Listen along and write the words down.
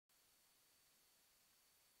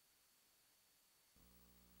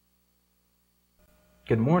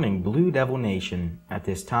Good morning, Blue Devil Nation. At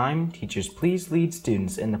this time, teachers please lead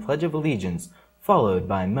students in the Pledge of Allegiance, followed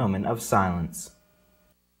by a moment of silence.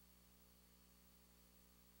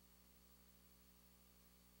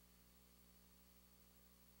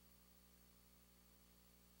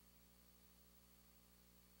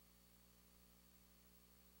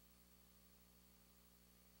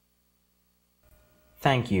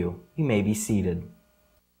 Thank you. You may be seated.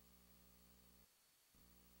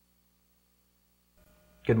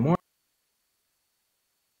 Good morning.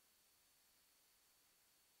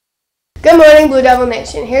 Good morning, Blue Devil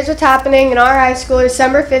Nation. Here's what's happening in our high school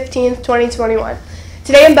December 15th, 2021.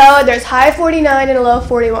 Today in Bella, there's high 49 and a low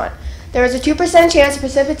 41. There is a 2% chance of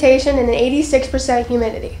precipitation and an 86%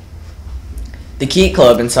 humidity. The Keat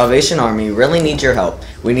Club and Salvation Army really need your help.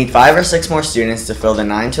 We need 5 or 6 more students to fill the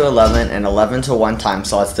 9 to 11 and 11 to 1 time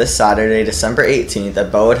slots this Saturday, December 18th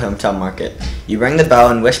at Bellwood Hometown Market. You ring the bell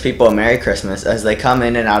and wish people a Merry Christmas as they come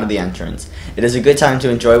in and out of the entrance. It is a good time to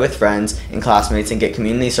enjoy with friends and classmates and get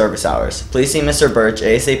community service hours. Please see Mr. Birch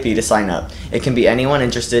ASAP to sign up. It can be anyone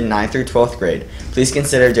interested in 9th through 12th grade. Please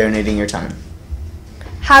consider donating your time.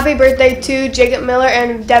 Happy birthday to Jacob Miller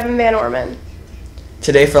and Devin Van Orman.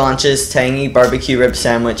 Today for lunches, tangy barbecue rib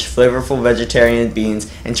sandwich, flavorful vegetarian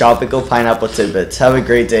beans, and tropical pineapple tidbits. Have a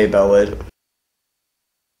great day, Bellwood.